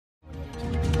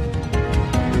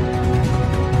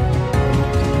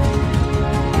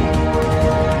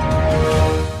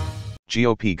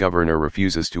GOP governor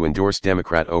refuses to endorse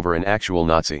Democrat over an actual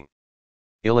Nazi.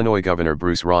 Illinois Governor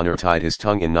Bruce Rauner tied his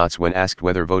tongue in knots when asked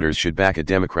whether voters should back a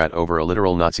Democrat over a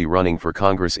literal Nazi running for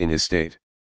Congress in his state.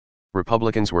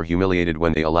 Republicans were humiliated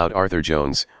when they allowed Arthur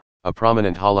Jones, a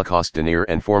prominent Holocaust denier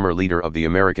and former leader of the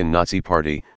American Nazi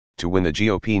Party, to win the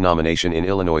GOP nomination in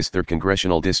Illinois' 3rd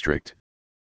congressional district.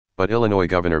 But Illinois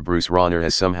Governor Bruce Rauner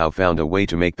has somehow found a way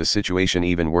to make the situation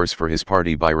even worse for his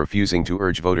party by refusing to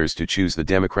urge voters to choose the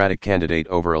Democratic candidate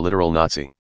over a literal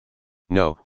Nazi.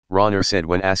 No, Rauner said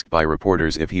when asked by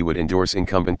reporters if he would endorse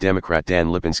incumbent Democrat Dan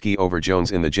Lipinski over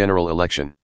Jones in the general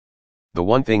election. "The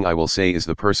one thing I will say is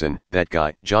the person, that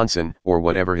guy, Johnson, or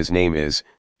whatever his name is,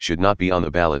 should not be on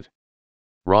the ballot."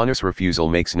 Rauner's refusal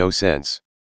makes no sense.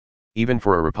 Even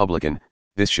for a Republican,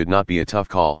 this should not be a tough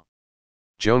call.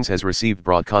 Jones has received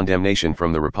broad condemnation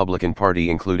from the Republican Party,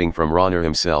 including from Rauner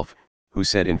himself, who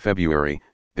said in February,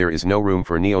 "There is no room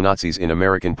for neo-Nazis in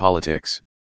American politics."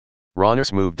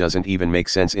 Rauner's move doesn't even make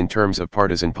sense in terms of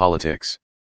partisan politics.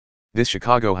 This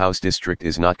Chicago House district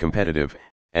is not competitive,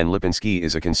 and Lipinski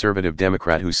is a conservative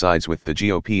Democrat who sides with the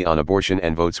GOP on abortion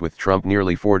and votes with Trump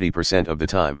nearly 40% of the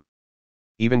time.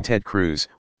 Even Ted Cruz,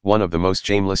 one of the most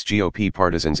shameless GOP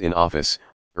partisans in office,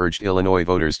 urged Illinois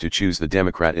voters to choose the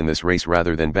Democrat in this race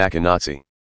rather than back a Nazi.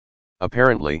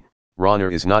 Apparently, Rauner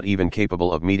is not even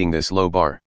capable of meeting this low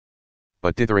bar.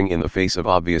 But dithering in the face of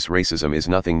obvious racism is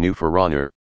nothing new for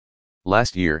Rauner.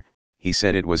 Last year, he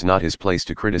said it was not his place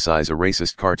to criticize a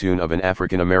racist cartoon of an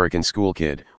African-American school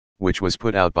kid, which was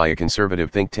put out by a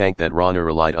conservative think tank that Rauner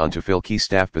relied on to fill key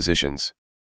staff positions.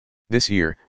 This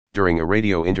year, during a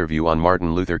radio interview on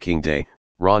Martin Luther King Day,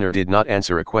 Rauner did not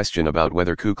answer a question about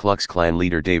whether Ku Klux Klan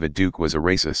leader David Duke was a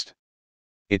racist.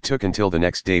 It took until the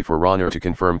next day for Rauner to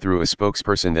confirm through a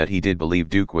spokesperson that he did believe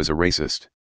Duke was a racist.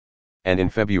 And in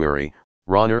February,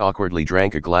 Rauner awkwardly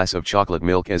drank a glass of chocolate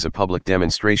milk as a public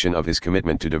demonstration of his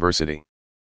commitment to diversity.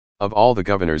 Of all the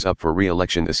governors up for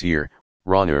re-election this year,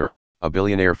 Rauner, a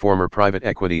billionaire former private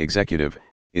equity executive,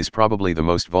 is probably the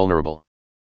most vulnerable.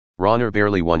 Rauner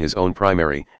barely won his own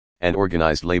primary, and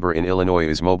organized labor in Illinois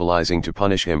is mobilizing to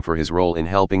punish him for his role in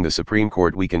helping the Supreme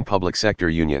Court weaken public sector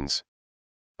unions.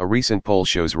 A recent poll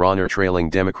shows Rauner trailing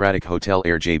Democratic hotel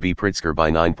heir J.B. Pritzker by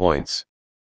 9 points.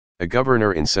 A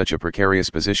governor in such a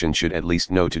precarious position should at least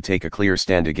know to take a clear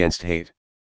stand against hate.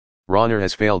 Rauner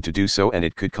has failed to do so, and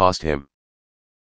it could cost him.